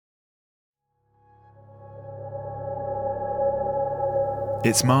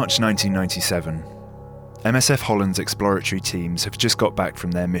It's March 1997. MSF Holland's exploratory teams have just got back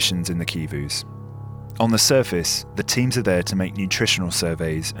from their missions in the Kivus. On the surface, the teams are there to make nutritional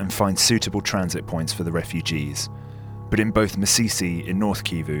surveys and find suitable transit points for the refugees. But in both Masisi in North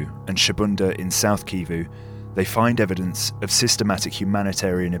Kivu and Shabunda in South Kivu, they find evidence of systematic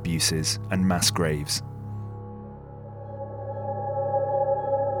humanitarian abuses and mass graves.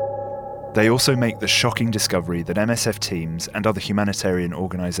 They also make the shocking discovery that MSF teams and other humanitarian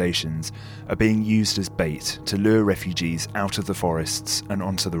organisations are being used as bait to lure refugees out of the forests and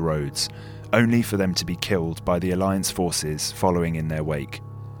onto the roads, only for them to be killed by the alliance forces following in their wake.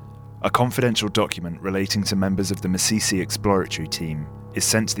 A confidential document relating to members of the Masisi exploratory team is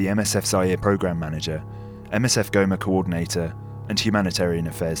sent to the MSF Zaire Programme Manager, MSF Goma Coordinator and Humanitarian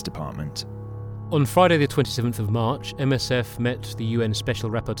Affairs Department. On Friday the 27th of March, MSF met the UN Special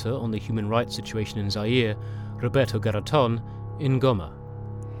Rapporteur on the human rights situation in Zaire, Roberto Garaton, in Goma.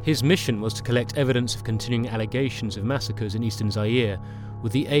 His mission was to collect evidence of continuing allegations of massacres in eastern Zaire,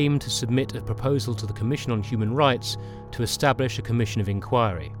 with the aim to submit a proposal to the Commission on Human Rights to establish a commission of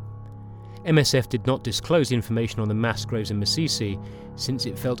inquiry. MSF did not disclose information on the mass graves in Masisi, since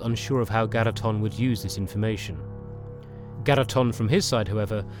it felt unsure of how Garaton would use this information. Garaton, from his side,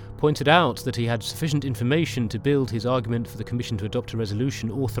 however, pointed out that he had sufficient information to build his argument for the Commission to adopt a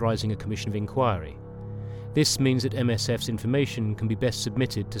resolution authorising a commission of inquiry. This means that MSF's information can be best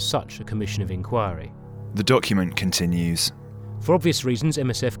submitted to such a commission of inquiry. The document continues. For obvious reasons,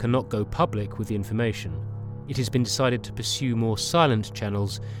 MSF cannot go public with the information. It has been decided to pursue more silent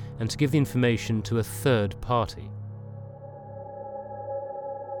channels and to give the information to a third party.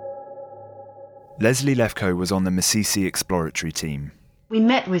 Leslie Lefko was on the Masisi exploratory team. We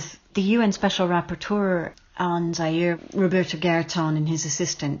met with the UN Special Rapporteur on Zaire, Roberto Garaton, and his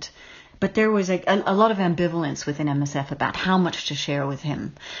assistant. But there was a lot of ambivalence within MSF about how much to share with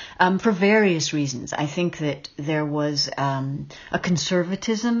him, for various reasons. I think that there was a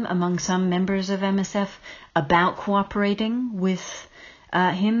conservatism among some members of MSF about cooperating with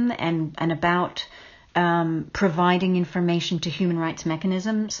him and about providing information to human rights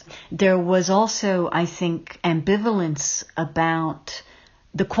mechanisms. There was also, I think, ambivalence about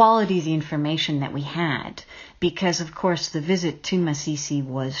the quality of the information that we had, because, of course, the visit to Masisi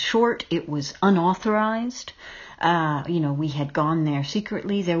was short. It was unauthorized. We had gone there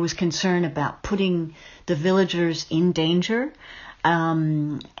secretly. There was concern about putting the villagers in danger.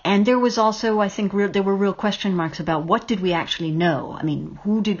 And there was also, I think, there were real question marks about what did we actually know. I mean,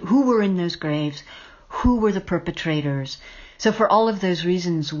 who were in those graves? Who were the perpetrators? So for all of those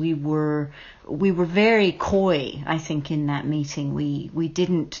reasons, we were very coy, I think, in that meeting. We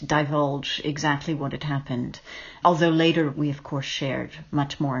didn't divulge exactly what had happened, although later we, of course, shared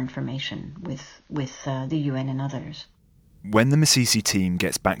much more information with the UN and others. When the Masisi team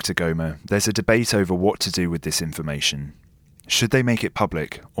gets back to Goma, there's a debate over what to do with this information. Should they make it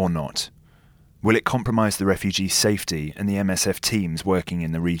public or not? Will it compromise the refugees' safety and the MSF teams working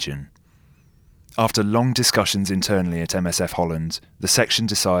in the region? After long discussions internally at MSF Holland, the section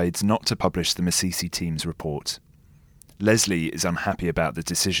decides not to publish the Masisi team's report. Leslie is unhappy about the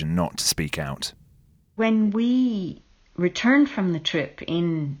decision not to speak out. When we returned from the trip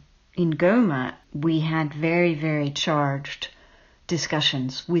in Goma, we had very, very charged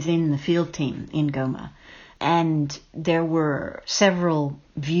discussions within the field team in Goma. And there were several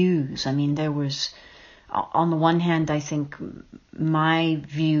views. I mean, there was, on the one hand, I think my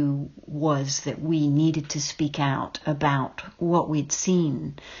view was that we needed to speak out about what we'd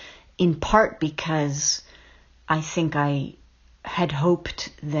seen, in part because I think I had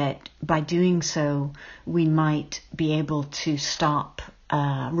hoped that by doing so, we might be able to stop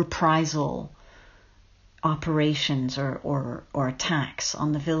reprisal operations or attacks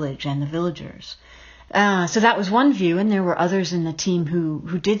on the village and the villagers. So that was one view, and there were others in the team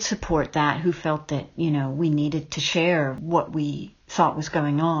who did support that, who felt that, we needed to share what we thought was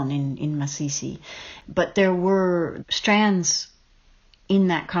going on in Masisi. But there were strands in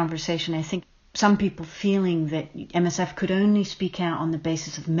that conversation, I think, some people feeling that MSF could only speak out on the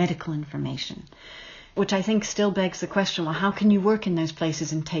basis of medical information, which I think still begs the question, well, how can you work in those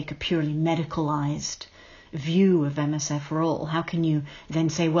places and take a purely medicalized view of MSF role? How can you then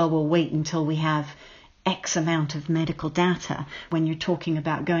say, well, we'll wait until we have X amount of medical data when you're talking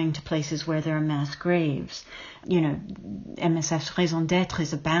about going to places where there are mass graves? MSF's raison d'être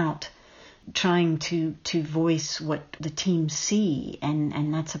is about trying to voice what the teams see,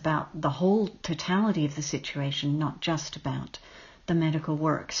 and that's about the whole totality of the situation, not just about the medical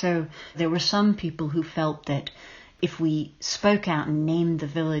work. So there were some people who felt that if we spoke out and named the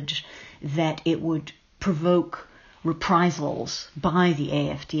village, that it would provoke reprisals by the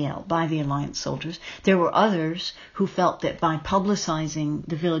AFDL, by the alliance soldiers. There were others who felt that by publicizing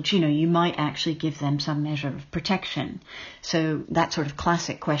the village, you might actually give them some measure of protection. So that sort of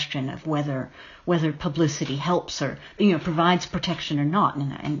classic question of whether publicity helps or provides protection or not,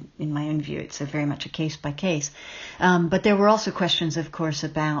 and in my own view it's very much a case by case. But there were also questions, of course,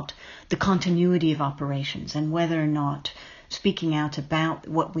 about the continuity of operations and whether or not speaking out about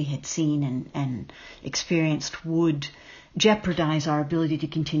what we had seen and experienced would jeopardize our ability to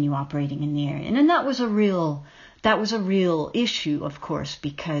continue operating in the area. And that was a real issue, of course,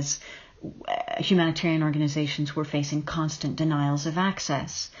 because humanitarian organizations were facing constant denials of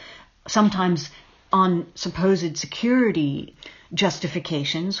access, sometimes on supposed security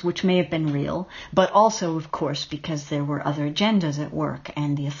justifications, which may have been real, but also, of course, because there were other agendas at work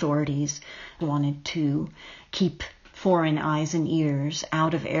and the authorities wanted to keep foreign eyes and ears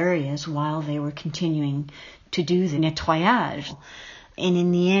out of areas while they were continuing to do the nettoyage. And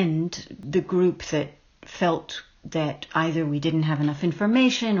in the end, the group that felt that either we didn't have enough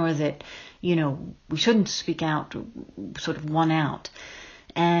information or that, we shouldn't speak out, sort of won out.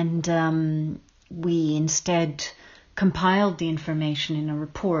 And we instead compiled the information in a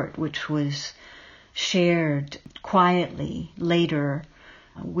report which was shared quietly later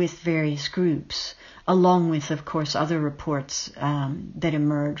with various groups, along with, of course, other reports that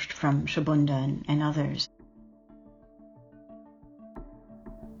emerged from Shabunda and others.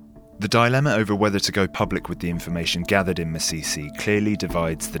 The dilemma over whether to go public with the information gathered in Masisi clearly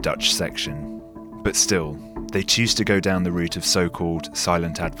divides the Dutch section. But still, they choose to go down the route of so-called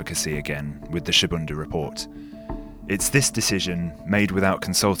silent advocacy again with the Shabunda report. It's this decision, made without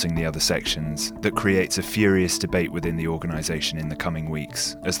consulting the other sections, that creates a furious debate within the organisation in the coming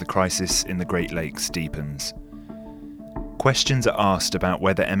weeks as the crisis in the Great Lakes deepens. Questions are asked about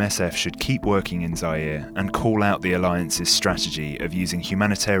whether MSF should keep working in Zaire and call out the alliance's strategy of using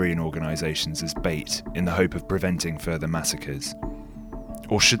humanitarian organisations as bait in the hope of preventing further massacres.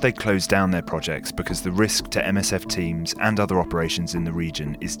 Or should they close down their projects because the risk to MSF teams and other operations in the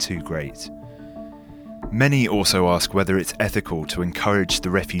region is too great? Many also ask whether it's ethical to encourage the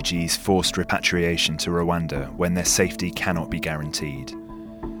refugees' forced repatriation to Rwanda when their safety cannot be guaranteed.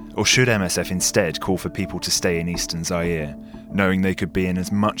 Or should MSF instead call for people to stay in eastern Zaire, knowing they could be in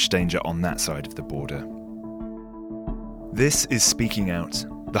as much danger on that side of the border? This is Speaking Out,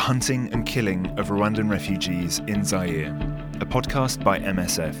 the hunting and killing of Rwandan refugees in Zaire, a podcast by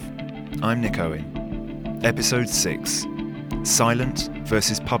MSF. I'm Nick Owen. Episode 6, Silent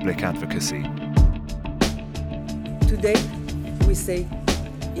versus Public Advocacy. Today, we say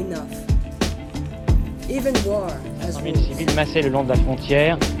enough. Even war has Mille civils massés le long de la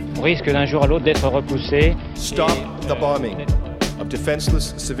frontière risquent d'un jour à l'autre d'être repoussés. Stop the bombing of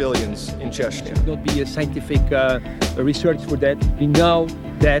defenseless civilians in Chechnya. There will be a scientific research for that. We know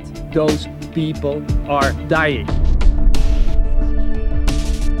that those people are dying.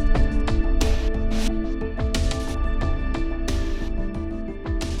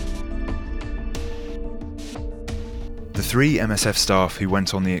 The 3 MSF staff who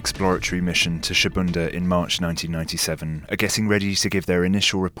went on the exploratory mission to Shabunda in March 1997 are getting ready to give their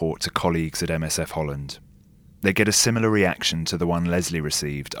initial report to colleagues at MSF Holland. They get a similar reaction to the one Leslie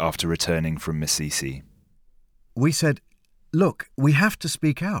received after returning from Masisi. We said, look, we have to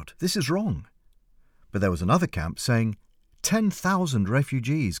speak out. This is wrong. But there was another camp saying, 10,000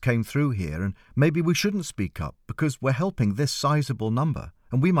 refugees came through here and maybe we shouldn't speak up because we're helping this sizable number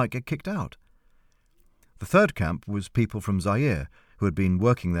and we might get kicked out. The third camp was people from Zaire who had been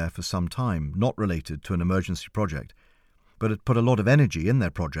working there for some time, not related to an emergency project, but had put a lot of energy in their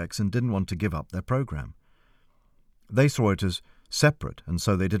projects and didn't want to give up their program. They saw it as separate, and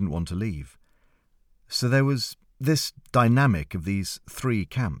so they didn't want to leave. So there was this dynamic of these 3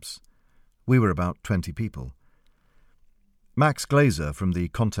 camps. We were about 20 people. Max Glazer from the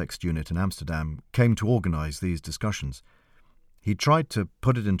Context Unit in Amsterdam came to organise these discussions. He tried to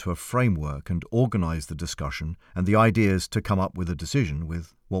put it into a framework and organise the discussion and the ideas to come up with a decision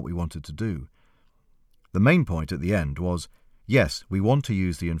with what we wanted to do. The main point at the end was, yes, we want to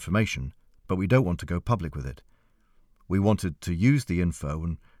use the information, but we don't want to go public with it. We wanted to use the info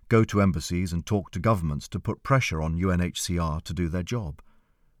and go to embassies and talk to governments to put pressure on UNHCR to do their job.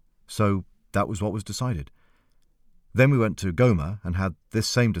 So that was what was decided. Then we went to Goma and had this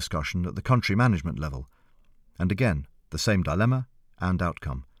same discussion at the country management level. And again, the same dilemma and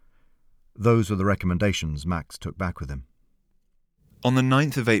outcome. Those were the recommendations Max took back with him. On the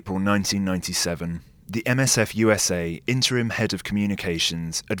 9th of April 1997, the MSF USA interim head of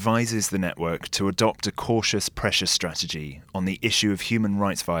communications advises the network to adopt a cautious pressure strategy on the issue of human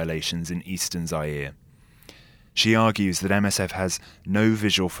rights violations in eastern Zaire. She argues that MSF has no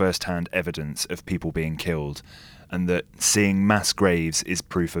visual first-hand evidence of people being killed, and that seeing mass graves is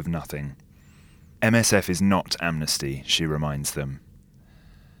proof of nothing. MSF is not Amnesty, she reminds them.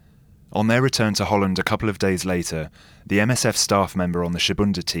 On their return to Holland a couple of days later, the MSF staff member on the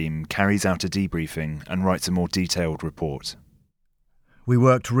Shabunda team carries out a debriefing and writes a more detailed report. We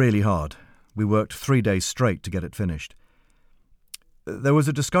worked really hard. We worked 3 days straight to get it finished. There was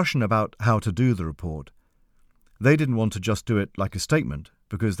a discussion about how to do the report. They didn't want to just do it like a statement,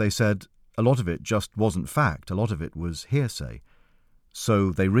 because they said a lot of it just wasn't fact, a lot of it was hearsay.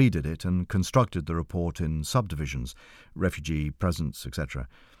 So they redid it and constructed the report in subdivisions, refugee, presence, etc.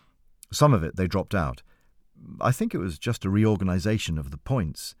 Some of it they dropped out. I think it was just a reorganisation of the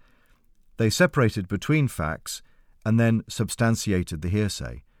points. They separated between facts and then substantiated the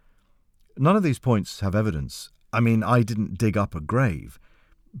hearsay. None of these points have evidence. I mean, I didn't dig up a grave.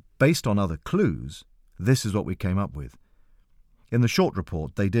 Based on other clues, this is what we came up with. In the short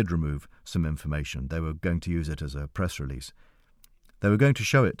report, they did remove some information. They were going to use it as a press release. They were going to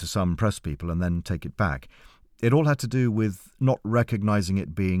show it to some press people and then take it back. It all had to do with not recognising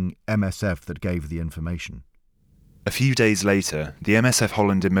it being MSF that gave the information. A few days later, the MSF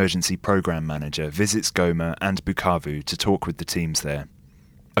Holland Emergency Programme Manager visits Goma and Bukavu to talk with the teams there.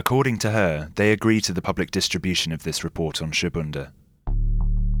 According to her, they agree to the public distribution of this report on Shabunda.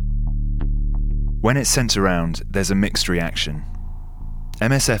 When it's sent around, there's a mixed reaction.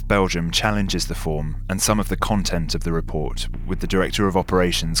 MSF Belgium challenges the form and some of the content of the report, with the Director of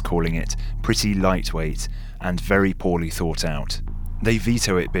Operations calling it pretty lightweight and very poorly thought out. They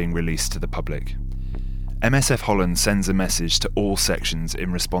veto it being released to the public. MSF Holland sends a message to all sections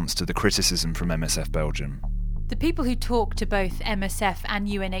in response to the criticism from MSF Belgium. The people who talked to both MSF and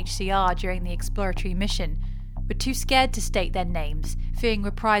UNHCR during the exploratory mission were too scared to state their names, fearing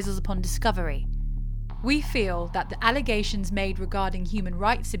reprisals upon discovery. We feel that the allegations made regarding human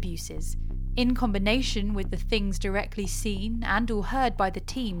rights abuses, in combination with the things directly seen and or heard by the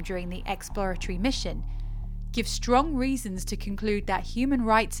team during the exploratory mission, give strong reasons to conclude that human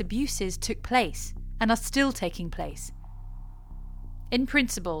rights abuses took place and are still taking place. In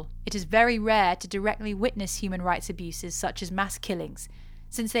principle, it is very rare to directly witness human rights abuses such as mass killings,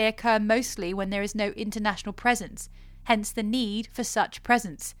 since they occur mostly when there is no international presence, hence the need for such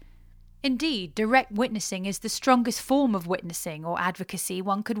presence. Indeed, direct witnessing is the strongest form of witnessing or advocacy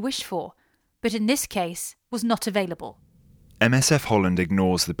one could wish for, but in this case was not available. MSF Holland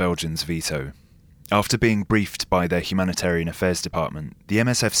ignores the Belgians' veto. After being briefed by their Humanitarian Affairs Department, the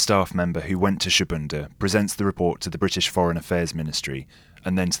MSF staff member who went to Shabunda presents the report to the British Foreign Affairs Ministry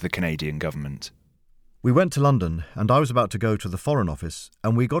and then to the Canadian government. We went to London and I was about to go to the Foreign Office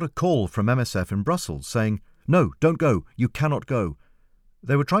and we got a call from MSF in Brussels saying, "No, don't go, you cannot go."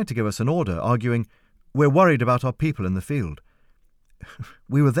 They were trying to give us an order, arguing, "We're worried about our people in the field."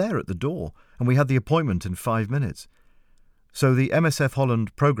 We were there at the door and we had the appointment in 5 minutes. So the MSF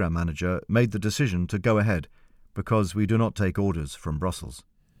Holland programme manager made the decision to go ahead because we do not take orders from Brussels.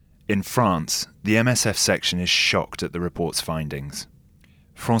 In France, the MSF section is shocked at the report's findings.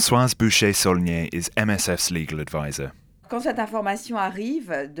 Françoise Boucher-Saulnier is MSF's legal advisor. Quand cette information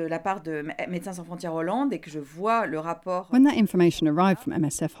arrive de la part de Médecins Sans Frontières Hollande et que je vois le rapport... When that information arrived from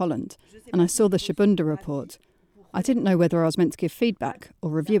MSF Holland and I saw the Shabunda report, I didn't know whether I was meant to give feedback or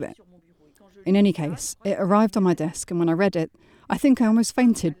review it. In any case, it arrived on my desk and when I read it, I think I almost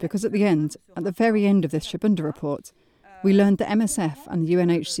fainted because at the very end of this Shabunda report, we learned that MSF and the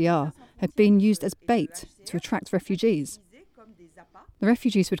UNHCR had been used as bait to attract refugees. The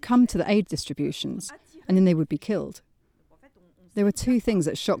refugees would come to the aid distributions and then they would be killed. There were two things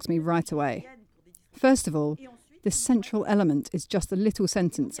that shocked me right away. First of all, this central element is just a little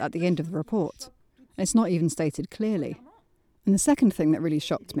sentence at the end of the report. And it's not even stated clearly. And the second thing that really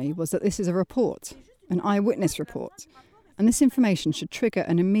shocked me was that this is a report, an eyewitness report, and this information should trigger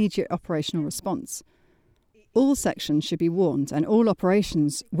an immediate operational response. All sections should be warned and all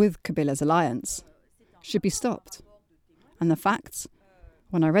operations with Kabila's alliance should be stopped. And the facts?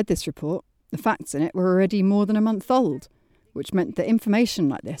 When I read this report, the facts in it were already more than a month old, which meant that information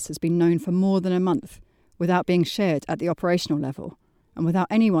like this has been known for more than a month without being shared at the operational level and without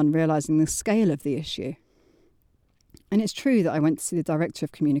anyone realising the scale of the issue. And it's true that I went to see the Director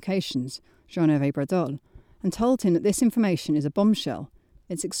of Communications, Jean-Hervé Bradol, and told him that this information is a bombshell.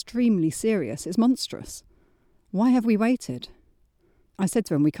 It's extremely serious. It's monstrous. Why have we waited? I said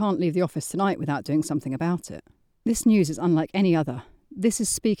to him, we can't leave the office tonight without doing something about it. This news is unlike any other. This is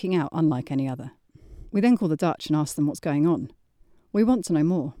speaking out unlike any other. We then call the Dutch and ask them what's going on. We want to know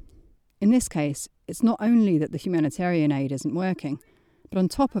more. In this case, it's not only that the humanitarian aid isn't working, But on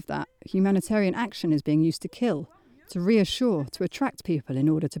top of that, humanitarian action is being used to kill, to reassure, to attract people in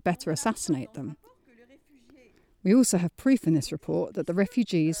order to better assassinate them. We also have proof in this report that the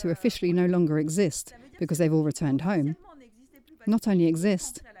refugees who officially no longer exist because they've all returned home, not only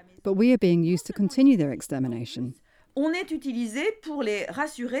exist, but we are being used to continue their extermination. On est utilisé pour les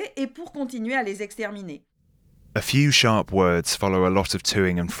rassurer et pour continuer à les exterminer. A few sharp words follow a lot of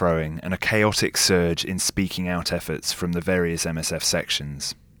toing and froing and a chaotic surge in speaking out efforts from the various MSF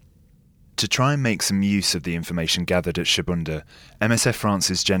sections. To try and make some use of the information gathered at Shabunda, MSF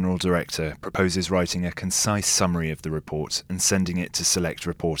France's General Director proposes writing a concise summary of the report and sending it to select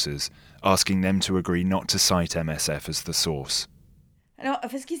reporters, asking them to agree not to cite MSF as the source. So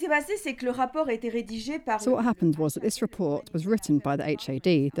what happened was that this report was written by the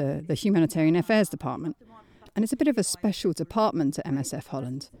HAD, the Humanitarian Affairs Department, and it's a bit of a special department at MSF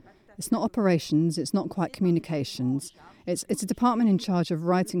Holland. It's not operations, it's not quite communications. It's a department in charge of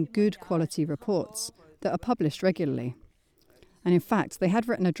writing good quality reports that are published regularly. And in fact, they had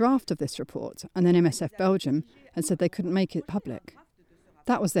written a draft of this report, and then MSF Belgium had said they couldn't make it public.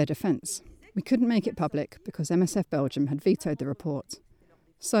 That was their defence. We couldn't make it public because MSF Belgium had vetoed the report.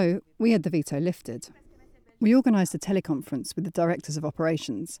 So we had the veto lifted. We organised a teleconference with the directors of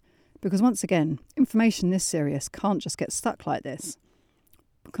operations because once again, information this serious can't just get stuck like this.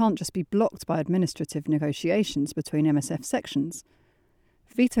 It can't just be blocked by administrative negotiations between MSF sections.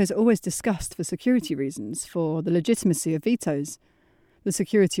 Vetoes are always discussed for security reasons, for the legitimacy of vetoes, the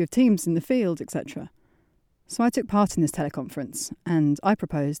security of teams in the field, etc. So I took part in this teleconference and I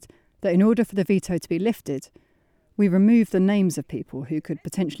proposed that in order for the veto to be lifted, we remove the names of people who could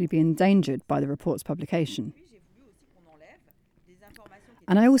potentially be endangered by the report's publication.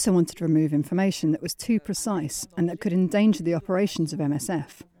 And I also wanted to remove information that was too precise and that could endanger the operations of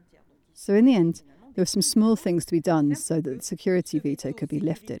MSF. So in the end, there were some small things to be done so that the security veto could be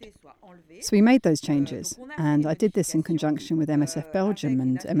lifted. So we made those changes, and I did this in conjunction with MSF Belgium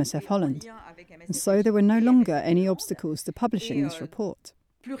and MSF Holland. And so there were no longer any obstacles to publishing this report.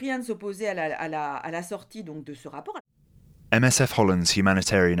 MSF Holland's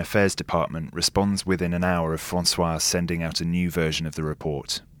Humanitarian Affairs Department responds within an hour of François sending out a new version of the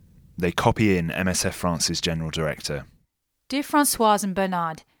report. They copy in MSF France's General Director. Dear Françoise and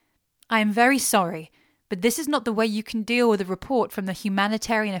Bernard, I am very sorry, but this is not the way you can deal with a report from the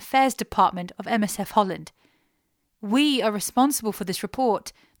Humanitarian Affairs Department of MSF Holland. We are responsible for this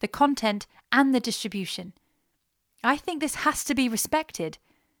report, the content and the distribution. I think this has to be respected.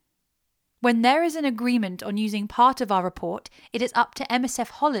 When there is an agreement on using part of our report, it is up to MSF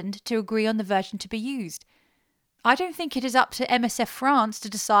Holland to agree on the version to be used. I don't think it is up to MSF France to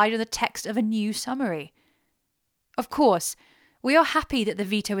decide on the text of a new summary. Of course, we are happy that the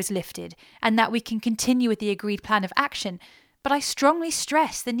veto is lifted and that we can continue with the agreed plan of action, but I strongly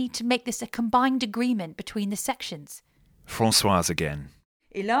stress the need to make this a combined agreement between the sections. Françoise again.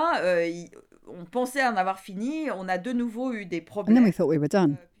 Et là, on pensait en avoir fini, on a de nouveau eu des problèmes. And then we thought we were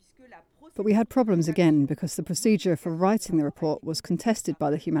done. But we had problems again because the procedure for writing the report was contested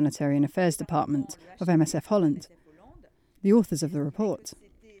by the Humanitarian Affairs Department of MSF Holland, the authors of the report.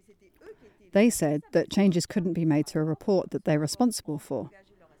 They said that changes couldn't be made to a report that they're responsible for.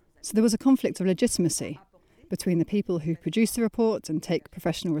 So there was a conflict of legitimacy between the people who produce the report and take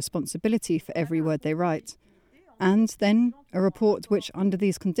professional responsibility for every word they write, and then a report which, under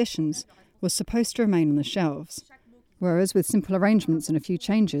these conditions, was supposed to remain on the shelves, whereas with simple arrangements and a few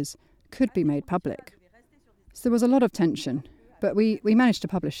changes, could be made public. So there was a lot of tension, but we managed to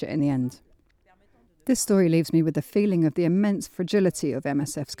publish it in the end. This story leaves me with the feeling of the immense fragility of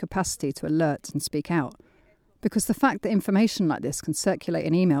MSF's capacity to alert and speak out, because the fact that information like this can circulate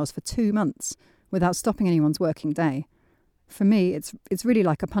in emails for 2 months without stopping anyone's working day, for me it's really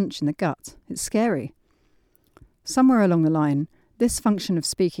like a punch in the gut. It's scary. Somewhere along the line, this function of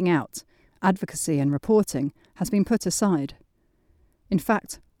speaking out, advocacy and reporting has been put aside. In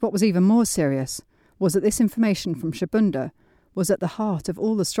fact, what was even more serious was that this information from Shabunda was at the heart of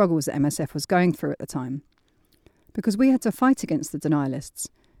all the struggles that MSF was going through at the time. Because we had to fight against the denialists,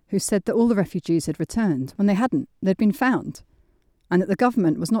 who said that all the refugees had returned when they hadn't, they'd been found, and that the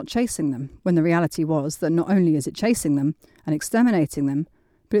government was not chasing them, when the reality was that not only is it chasing them and exterminating them,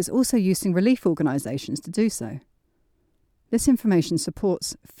 but it's also using relief organisations to do so. This information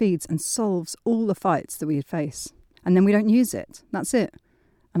supports, feeds and solves all the fights that we face, and then we don't use it. That's it.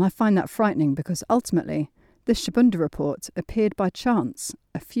 And I find that frightening because ultimately, this Shabunda report appeared by chance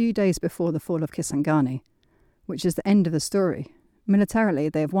a few days before the fall of Kisangani, which is the end of the story. Militarily,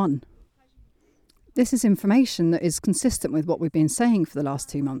 they have won. This is information that is consistent with what we've been saying for the last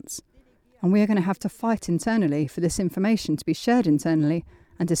 2 months. And we are going to have to fight internally for this information to be shared internally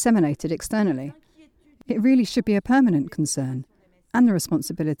and disseminated externally. It really should be a permanent concern and the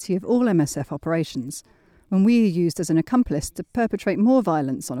responsibility of all MSF operations when we are used as an accomplice to perpetrate more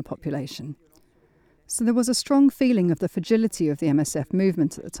violence on a population. So there was a strong feeling of the fragility of the MSF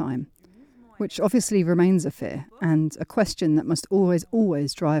movement at the time, which obviously remains a fear and a question that must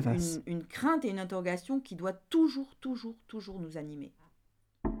always drive us. Une crainte et une interrogation qui doit toujours nous animer.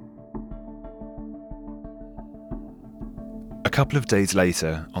 A couple of days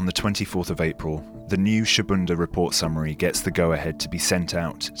later, on the 24th of April, the new Shabunda report summary gets the go-ahead to be sent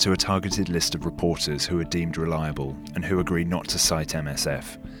out to a targeted list of reporters who are deemed reliable and who agree not to cite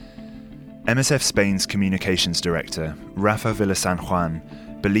MSF. MSF Spain's communications director, Rafa Villasan Juan,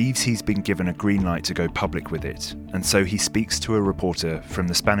 believes he's been given a green light to go public with it, and so he speaks to a reporter from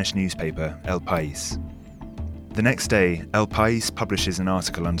the Spanish newspaper El País. The next day, El País publishes an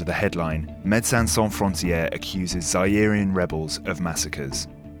article under the headline Médecins Sans Frontières accuses Zairian rebels of massacres.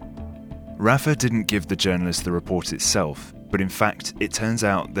 Rafa didn't give the journalist the report itself, but in fact, it turns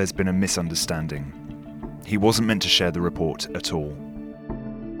out there's been a misunderstanding. He wasn't meant to share the report at all.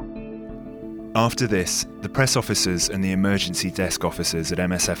 After this, the press officers and the emergency desk officers at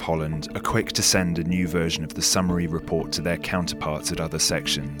MSF Holland are quick to send a new version of the summary report to their counterparts at other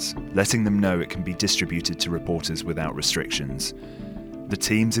sections, letting them know it can be distributed to reporters without restrictions. The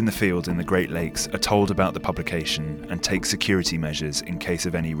teams in the field in the Great Lakes are told about the publication and take security measures in case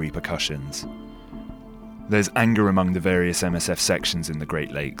of any repercussions. There's anger among the various MSF sections in the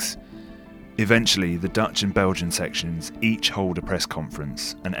Great Lakes. Eventually, the Dutch and Belgian sections each hold a press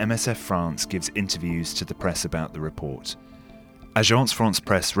conference, and MSF France gives interviews to the press about the report. Agence France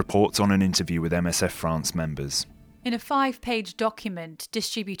Presse reports on an interview with MSF France members. In a 5-page document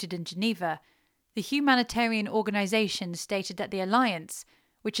distributed in Geneva, the humanitarian organisation stated that the alliance,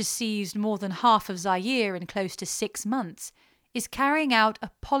 which has seized more than half of Zaire in close to 6 months, is carrying out a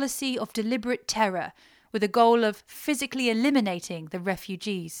policy of deliberate terror with a goal of physically eliminating the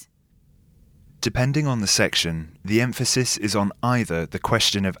refugees. Depending on the section, the emphasis is on either the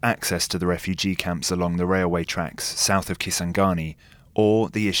question of access to the refugee camps along the railway tracks south of Kisangani, or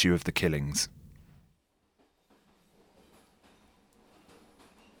the issue of the killings.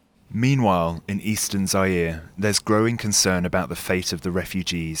 Meanwhile, in eastern Zaire, there's growing concern about the fate of the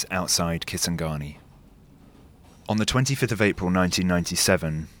refugees outside Kisangani. On the 25th of April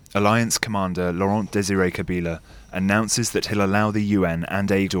 1997, Alliance Commander Laurent Désiré Kabila announces that he'll allow the UN and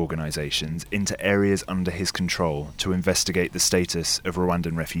aid organisations into areas under his control to investigate the status of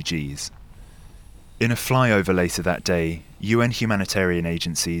Rwandan refugees. In a flyover later that day, UN humanitarian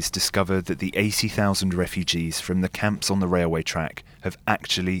agencies discovered that the 80,000 refugees from the camps on the railway track have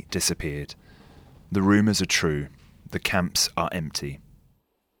actually disappeared. The rumours are true. The camps are empty.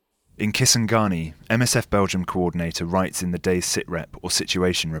 In Kisangani, MSF Belgium coordinator writes in the day's sitrep or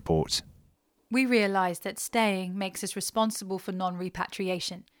situation report, "We realise that staying makes us responsible for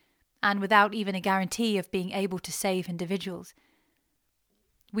non-repatriation, and without even a guarantee of being able to save individuals.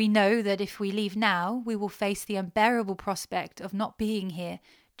 We know that if we leave now, we will face the unbearable prospect of not being here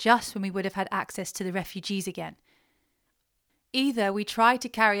just when we would have had access to the refugees again. Either we try to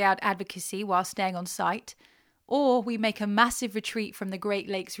carry out advocacy while staying on site, or we make a massive retreat from the Great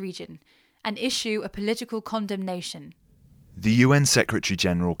Lakes region and issue a political condemnation." The UN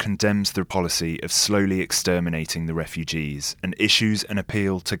Secretary-General condemns the policy of slowly exterminating the refugees and issues an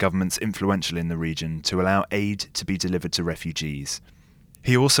appeal to governments influential in the region to allow aid to be delivered to refugees.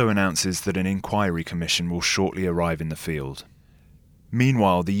 He also announces that an inquiry commission will shortly arrive in the field.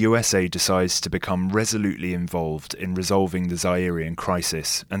 Meanwhile, the USA decides to become resolutely involved in resolving the Zairian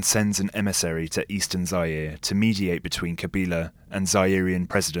crisis and sends an emissary to eastern Zaire to mediate between Kabila and Zairian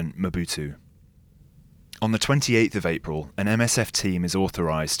President Mobutu. On the 28th of April, an MSF team is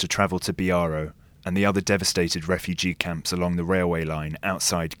authorised to travel to Biaro and the other devastated refugee camps along the railway line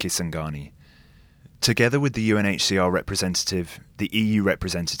outside Kisangani. Together with the UNHCR representative, the EU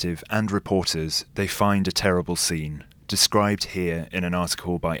representative and reporters, they find a terrible scene, described here in an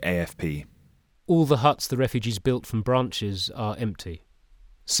article by AFP. All the huts the refugees built from branches are empty.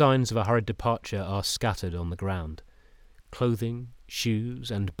 Signs of a hurried departure are scattered on the ground. Clothing, shoes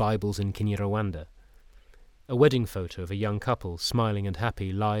and Bibles in Kinyarwanda. A wedding photo of a young couple, smiling and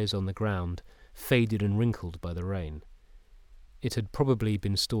happy, lies on the ground, faded and wrinkled by the rain. It had probably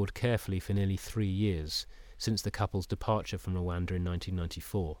been stored carefully for nearly 3 years, since the couple's departure from Rwanda in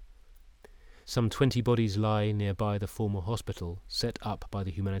 1994. Some 20 bodies lie nearby the former hospital, set up by the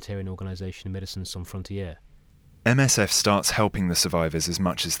humanitarian organisation Médecins Sans Frontières. MSF starts helping the survivors as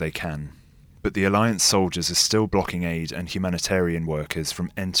much as they can. but the Alliance soldiers are still blocking aid and humanitarian workers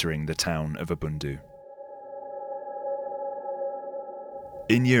from entering the town of Abundu.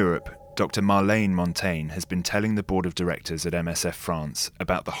 In Europe, Dr. Marlène Montaigne has been telling the board of directors at MSF France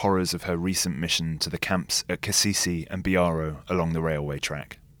about the horrors of her recent mission to the camps at Masisi and Biaro along the railway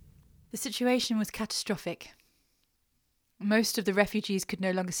track. The situation was catastrophic. Most of the refugees could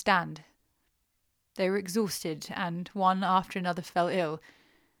no longer stand. They were exhausted, and one after another fell ill.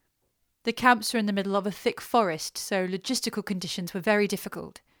 The camps were in the middle of a thick forest, so logistical conditions were very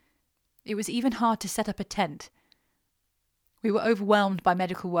difficult. It was even hard to set up a tent. We were overwhelmed by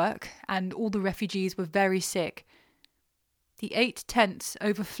medical work, and all the refugees were very sick. The 8 tents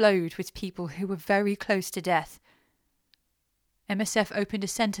overflowed with people who were very close to death. MSF opened a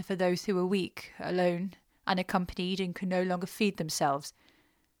centre for those who were weak, alone, unaccompanied, and could no longer feed themselves.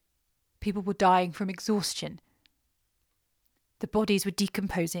 People were dying from exhaustion. The bodies were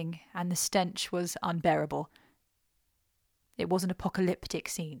decomposing, and the stench was unbearable. It was an apocalyptic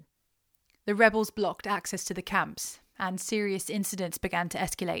scene. The rebels blocked access to the camps, and serious incidents began to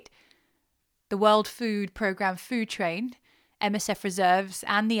escalate. The World Food Programme food train, MSF reserves,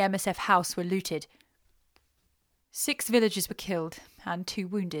 and the MSF house were looted. 6 villagers were killed, and 2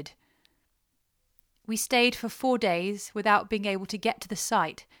 wounded. We stayed for 4 days without being able to get to the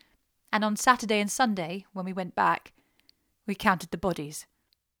site, and on Saturday and Sunday, when we went back, we counted the bodies.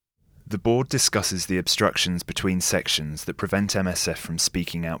 The board discusses the obstructions between sections that prevent MSF from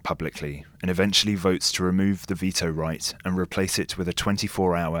speaking out publicly, and eventually votes to remove the veto right and replace it with a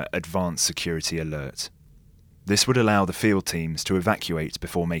 24-hour advanced security alert. This would allow the field teams to evacuate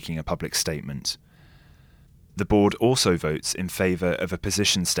before making a public statement. The board also votes in favour of a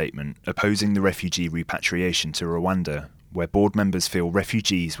position statement opposing the refugee repatriation to Rwanda, where board members feel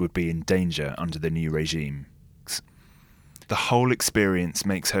refugees would be in danger under the new regime. The whole experience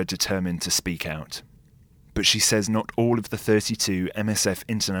makes her determined to speak out. But she says not all of the 32 MSF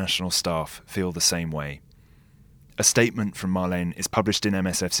international staff feel the same way. A statement from Marlène is published in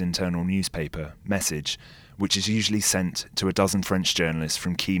MSF's internal newspaper, Message, which is usually sent to a dozen French journalists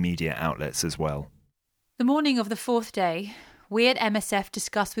from key media outlets as well. The morning of the 4th day, we at MSF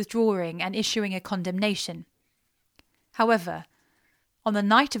discussed withdrawing and issuing a condemnation. However, on the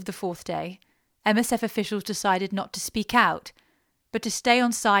night of the 4th day, MSF officials decided not to speak out, but to stay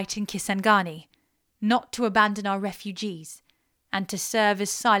on site in Kisangani, not to abandon our refugees, and to serve as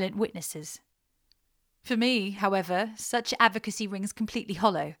silent witnesses. For me, however, such advocacy rings completely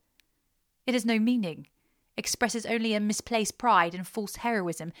hollow. It has no meaning, expresses only a misplaced pride and false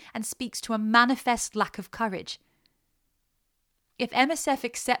heroism, and speaks to a manifest lack of courage. If MSF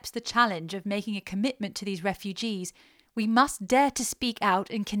accepts the challenge of making a commitment to these refugees, we must dare to speak out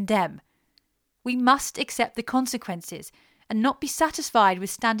and condemn. We must accept the consequences and not be satisfied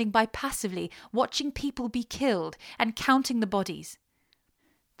with standing by passively, watching people be killed and counting the bodies.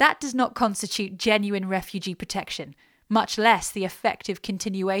 That does not constitute genuine refugee protection, much less the effective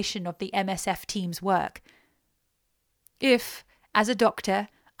continuation of the MSF team's work. If, as a doctor,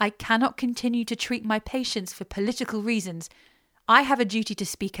 I cannot continue to treat my patients for political reasons, I have a duty to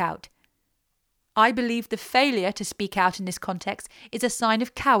speak out. I believe the failure to speak out in this context is a sign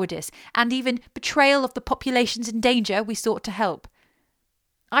of cowardice and even betrayal of the populations in danger we sought to help.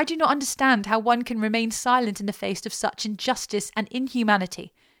 I do not understand how one can remain silent in the face of such injustice and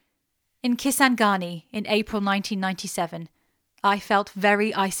inhumanity. In Kisangani in April 1997, I felt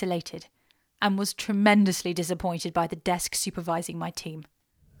very isolated and was tremendously disappointed by the desk supervising my team.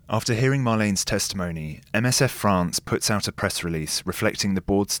 After hearing Marlène's testimony, MSF France puts out a press release reflecting the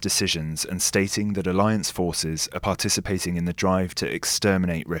board's decisions and stating that alliance forces are participating in the drive to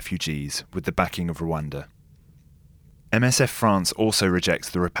exterminate refugees with the backing of Rwanda. MSF France also rejects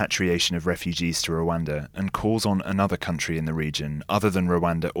the repatriation of refugees to Rwanda and calls on another country in the region, other than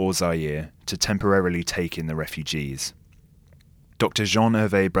Rwanda or Zaire, to temporarily take in the refugees. Dr.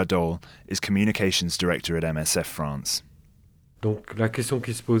 Jean-Hervé Bradol is Communications Director at MSF France. Donc la question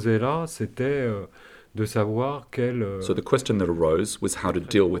qui se posait là, c'était de savoir quelle... So the question that arose was how to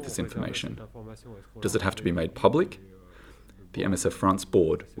deal with this information. Does it have to be made public? The MSF France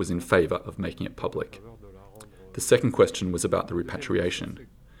board was in favour of making it public. The second question was about the repatriation.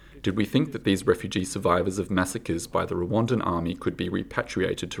 Did we think that these refugee survivors of massacres by the Rwandan army could be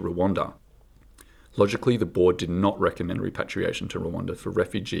repatriated to Rwanda? Logically, the board did not recommend repatriation to Rwanda for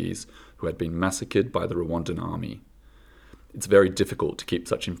refugees who had been massacred by the Rwandan army. It's very difficult to keep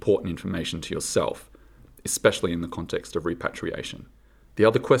such important information to yourself, especially in the context of repatriation. The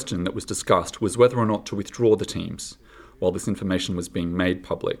other question that was discussed was whether or not to withdraw the teams while this information was being made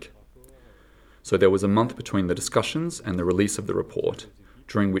public. So there was a month between the discussions and the release of the report,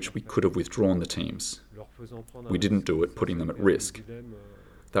 during which we could have withdrawn the teams. We didn't do it, putting them at risk.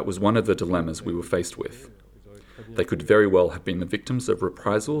 That was one of the dilemmas we were faced with. They could very well have been the victims of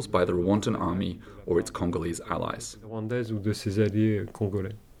reprisals by the Rwandan army or its Congolese allies.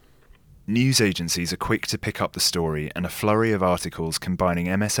 News agencies are quick to pick up the story, and a flurry of articles combining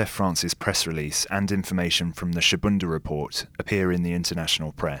MSF France's press release and information from the Shabunda report appear in the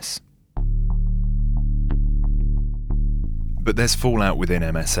international press. But there's fallout within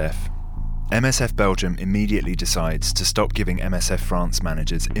MSF. MSF Belgium immediately decides to stop giving MSF France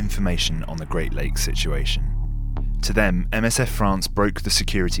managers information on the Great Lakes situation. To them, MSF France broke the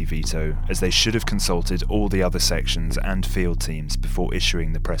security veto, as they should have consulted all the other sections and field teams before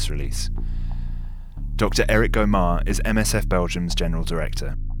issuing the press release. Dr. Eric Gomard is MSF Belgium's General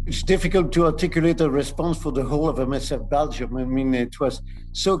Director. It's difficult to articulate a response for the whole of MSF Belgium. I mean, it was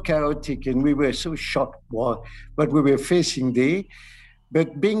so chaotic and we were so shocked by what we were facing there.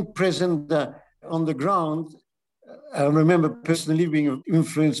 But being present on the ground, I remember personally being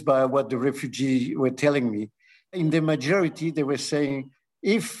influenced by what the refugees were telling me. In the majority, they were saying,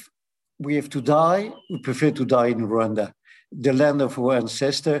 if we have to die, we prefer to die in Rwanda, the land of our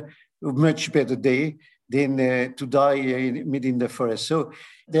ancestors, a much better day than to die in the forest. So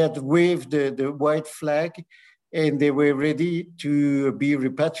they had waved the white flag and they were ready to be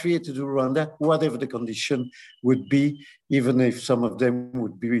repatriated to Rwanda, whatever the condition would be, even if some of them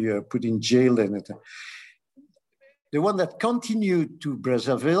would be put in jail. And the one that continued to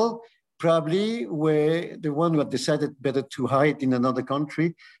Brazzaville probably were the one who had decided better to hide in another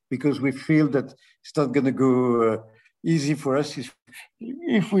country because we feel that it's not going to go easy for us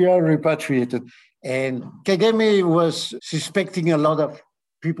if we are repatriated. And Kagame was suspecting a lot of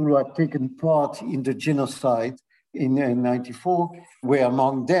people who had taken part in the genocide in 1994 were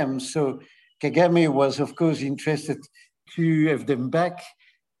among them. So Kagame was, of course, interested to have them back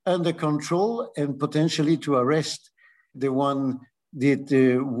under control and potentially to arrest the one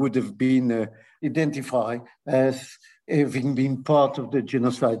that would have been identified as having been part of the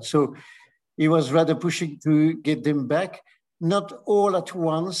genocide. So he was rather pushing to get them back, not all at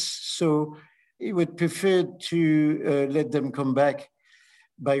once. So he would prefer to let them come back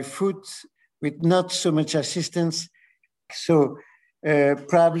by foot with not so much assistance. So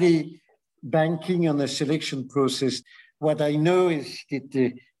probably banking on a selection process. What I know is that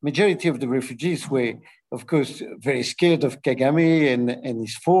the majority of the refugees were, of course, very scared of Kagame and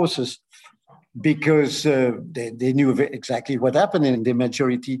his forces because they knew exactly what happened in the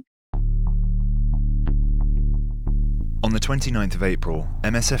majority. On the 29th of April,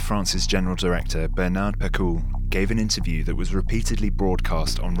 MSF France's General Director Bernard Pacul gave an interview that was repeatedly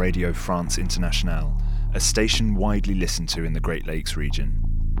broadcast on Radio France Internationale, a station widely listened to in the Great Lakes region.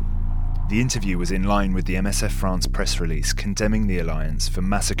 The interview was in line with the MSF France press release condemning the alliance for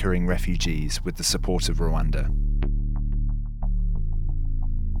massacring refugees with the support of Rwanda.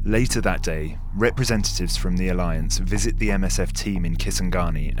 Later that day, representatives from the alliance visit the MSF team in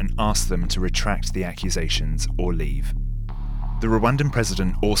Kisangani and ask them to retract the accusations or leave. The Rwandan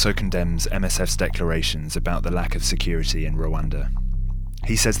president also condemns MSF's declarations about the lack of security in Rwanda.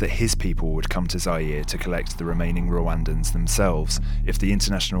 He says that his people would come to Zaire to collect the remaining Rwandans themselves if the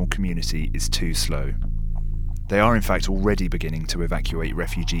international community is too slow. They are in fact already beginning to evacuate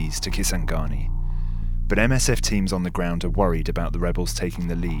refugees to Kisangani. But MSF teams on the ground are worried about the rebels taking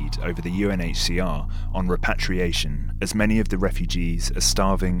the lead over the UNHCR on repatriation, as many of the refugees are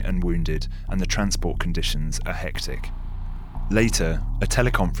starving and wounded and the transport conditions are hectic. Later, a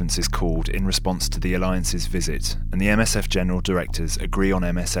teleconference is called in response to the alliance's visit, and the MSF general directors agree on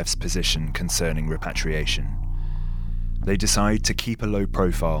MSF's position concerning repatriation. They decide to keep a low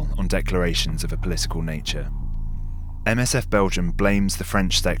profile on declarations of a political nature. MSF Belgium blames the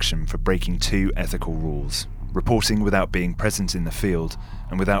French section for breaking two ethical rules: reporting without being present in the field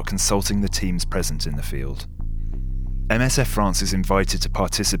and without consulting the teams present in the field. MSF France is invited to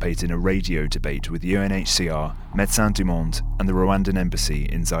participate in a radio debate with UNHCR, Médecins du Monde and the Rwandan embassy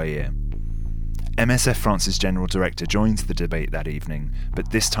in Zaire. MSF France's general director joins the debate that evening,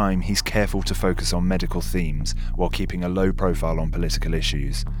 but this time he's careful to focus on medical themes while keeping a low profile on political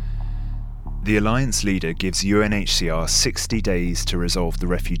issues. The alliance leader gives UNHCR 60 days to resolve the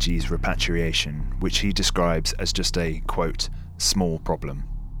refugees' repatriation, which he describes as just a, quote, small problem.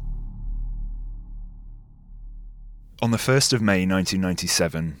 On the 1st of May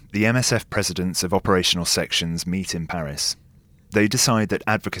 1997, the MSF presidents of operational sections meet in Paris. They decide that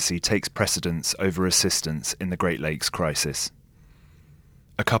advocacy takes precedence over assistance in the Great Lakes crisis.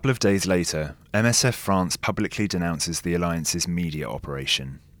 A couple of days later, MSF France publicly denounces the alliance's media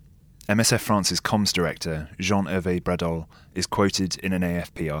operation. MSF France's comms director, Jean-Hervé Bradol, is quoted in an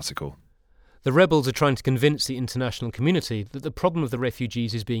AFP article. The rebels are trying to convince the international community that the problem of the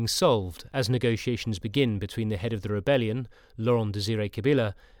refugees is being solved as negotiations begin between the head of the rebellion, Laurent Désiré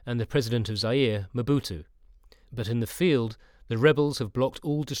Kabila, and the president of Zaire, Mobutu. But in the field, the rebels have blocked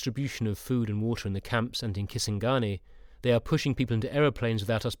all distribution of food and water in the camps and in Kisangani. They are pushing people into aeroplanes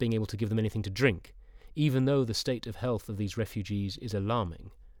without us being able to give them anything to drink, even though the state of health of these refugees is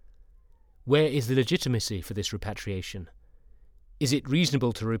alarming. Where is the legitimacy for this repatriation? Is it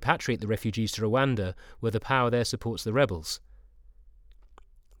reasonable to repatriate the refugees to Rwanda, where the power there supports the rebels?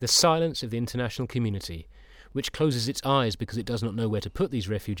 The silence of the international community, which closes its eyes because it does not know where to put these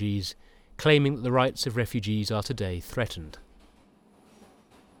refugees, claiming that the rights of refugees are today threatened.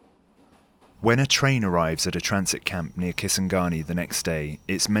 When a train arrives at a transit camp near Kisangani the next day,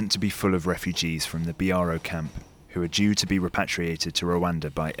 it's meant to be full of refugees from the Biaro camp, who are due to be repatriated to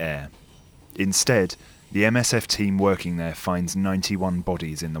Rwanda by air. Instead, the MSF team working there finds 91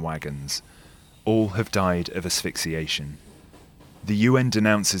 bodies in the wagons. All have died of asphyxiation. The UN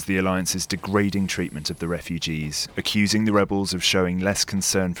denounces the alliance's degrading treatment of the refugees, accusing the rebels of showing less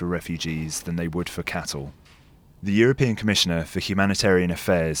concern for refugees than they would for cattle. The European Commissioner for Humanitarian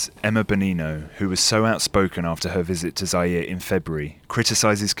Affairs, Emma Bonino, who was so outspoken after her visit to Zaire in February,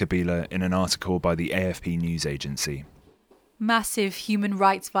 criticises Kabila in an article by the AFP news agency. Massive human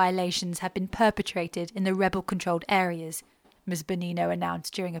rights violations have been perpetrated in the rebel-controlled areas, Ms. Bonino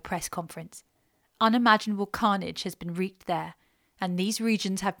announced during a press conference. Unimaginable carnage has been wreaked there, and these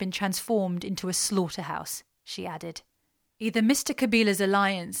regions have been transformed into a slaughterhouse, she added. Either Mr. Kabila's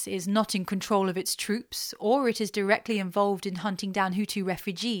alliance is not in control of its troops, or it is directly involved in hunting down Hutu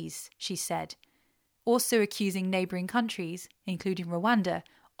refugees, she said, also accusing neighbouring countries, including Rwanda,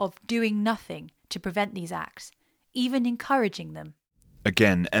 of doing nothing to prevent these acts, even encouraging them.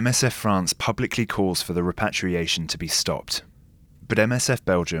 Again, MSF France publicly calls for the repatriation to be stopped. But MSF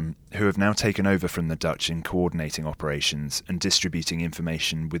Belgium, who have now taken over from the Dutch in coordinating operations and distributing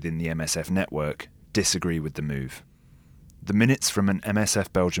information within the MSF network, disagree with the move. The minutes from an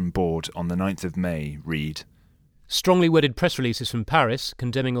MSF Belgium board on the 9th of May read, strongly worded press releases from Paris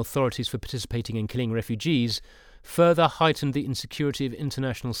condemning authorities for participating in killing refugees further heightened the insecurity of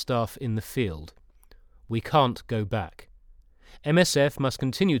international staff in the field. We can't go back. MSF must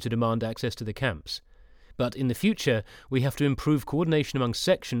continue to demand access to the camps. But in the future, we have to improve coordination among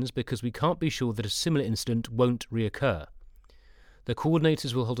sections because we can't be sure that a similar incident won't reoccur. The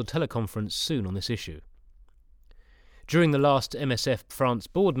coordinators will hold a teleconference soon on this issue. During the last MSF France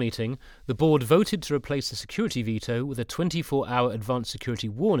board meeting, the board voted to replace the security veto with a 24-hour advanced security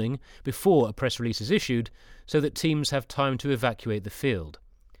warning before a press release is issued, so that teams have time to evacuate the field.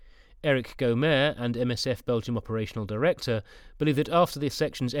 Eric Gomer and MSF Belgium Operational Director believe that after the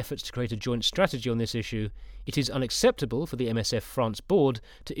section's efforts to create a joint strategy on this issue, it is unacceptable for the MSF France board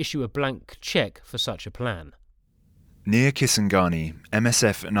to issue a blank cheque for such a plan. Near Kisangani,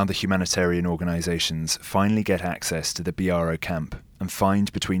 MSF and other humanitarian organisations finally get access to the Biaro camp and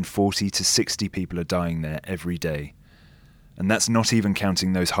find between 40 to 60 people are dying there every day. And that's not even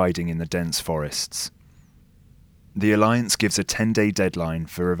counting those hiding in the dense forests. The Alliance gives a 10-day deadline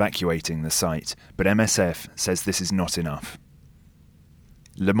for evacuating the site, but MSF says this is not enough.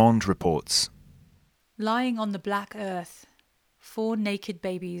 Le Monde reports, lying on the black earth, 4 naked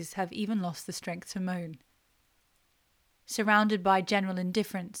babies have even lost the strength to moan. Surrounded by general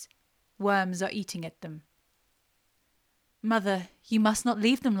indifference, worms are eating at them. Mother, you must not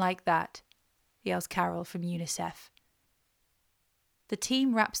leave them like that, yells Carol from UNICEF. The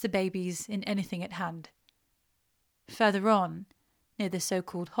team wraps the babies in anything at hand. Further on, near the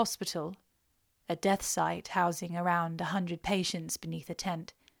so-called hospital, a death site housing around 100 patients beneath a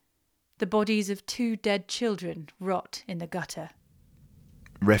tent, the bodies of 2 dead children rot in the gutter.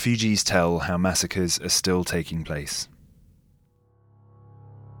 Refugees tell how massacres are still taking place.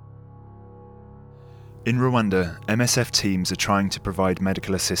 In Rwanda, MSF teams are trying to provide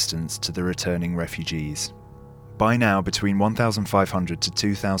medical assistance to the returning refugees. By now, between 1,500 to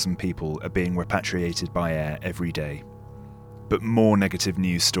 2,000 people are being repatriated by air every day. But more negative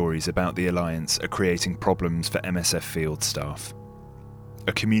news stories about the alliance are creating problems for MSF field staff.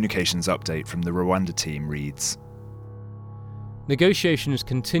 A communications update from the Rwanda team reads, negotiations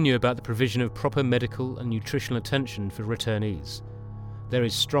continue about the provision of proper medical and nutritional attention for returnees. There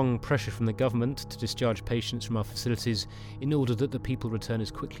is strong pressure from the government to discharge patients from our facilities in order that the people return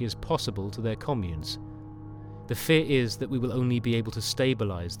as quickly as possible to their communes. The fear is that we will only be able to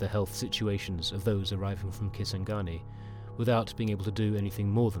stabilise the health situations of those arriving from Kisangani, without being able to do anything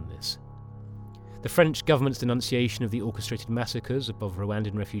more than this. The French government's denunciation of the orchestrated massacres of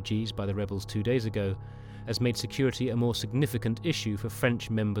Rwandan refugees by the rebels 2 days ago has made security a more significant issue for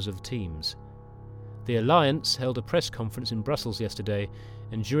French members of the teams. The Alliance held a press conference in Brussels yesterday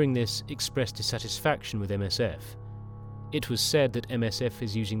and during this expressed dissatisfaction with MSF. It was said that MSF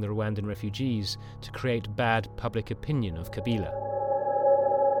is using the Rwandan refugees to create bad public opinion of Kabila.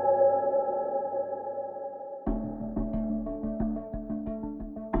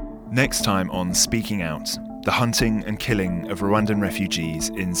 Next time on Speaking Out, the hunting and killing of Rwandan refugees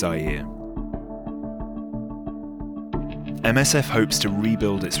in Zaire. MSF hopes to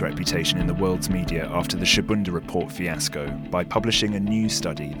rebuild its reputation in the world's media after the Shabunda report fiasco by publishing a new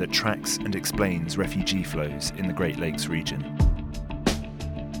study that tracks and explains refugee flows in the Great Lakes region.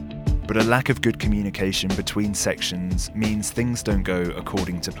 But a lack of good communication between sections means things don't go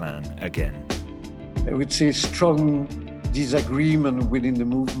according to plan again. I would say strong disagreement within the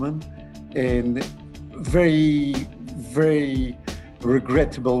movement and very, very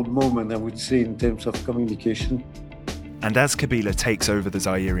regrettable moment, I would say, in terms of communication. And as Kabila takes over the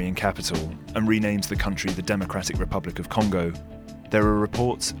Zairean capital and renames the country the Democratic Republic of Congo, there are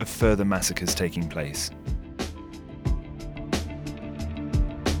reports of further massacres taking place.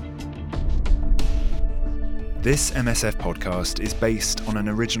 This MSF podcast is based on an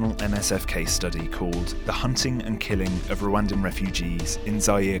original MSF case study called The Hunting and Killing of Rwandan Refugees in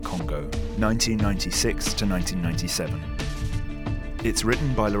Zaire, Congo, 1996 to 1997. It's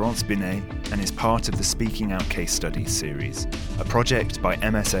written by Laurence Binet and is part of the Speaking Out Case Studies series, a project by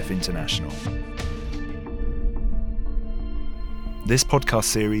MSF International. This podcast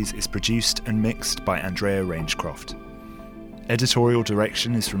series is produced and mixed by Andrea Rangecroft. Editorial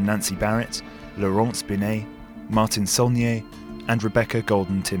direction is from Nancy Barrett, Laurence Binet, Martin Saulnier, and Rebecca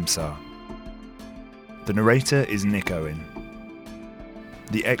Golden-Timsar. The narrator is Nick Owen.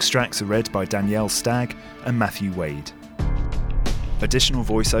 The extracts are read by Danielle Stagg and Matthew Wade. Additional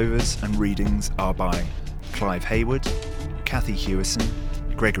voiceovers and readings are by Clive Hayward, Kathy Hewison,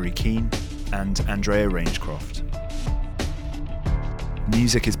 Gregory Keane, and Andrea Rangecroft.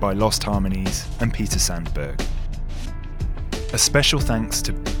 Music is by Lost Harmonies and Peter Sandberg. A special thanks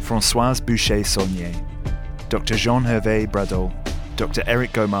to Françoise Boucher-Saulnier, Dr. Jean-Hervé Bradol, Dr.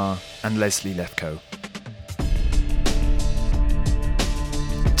 Eric Gomar, and Leslie Lefko.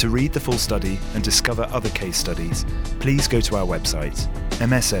 To read the full study and discover other case studies, please go to our website,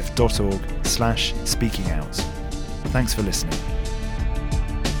 msf.org/speakingout. Thanks for listening.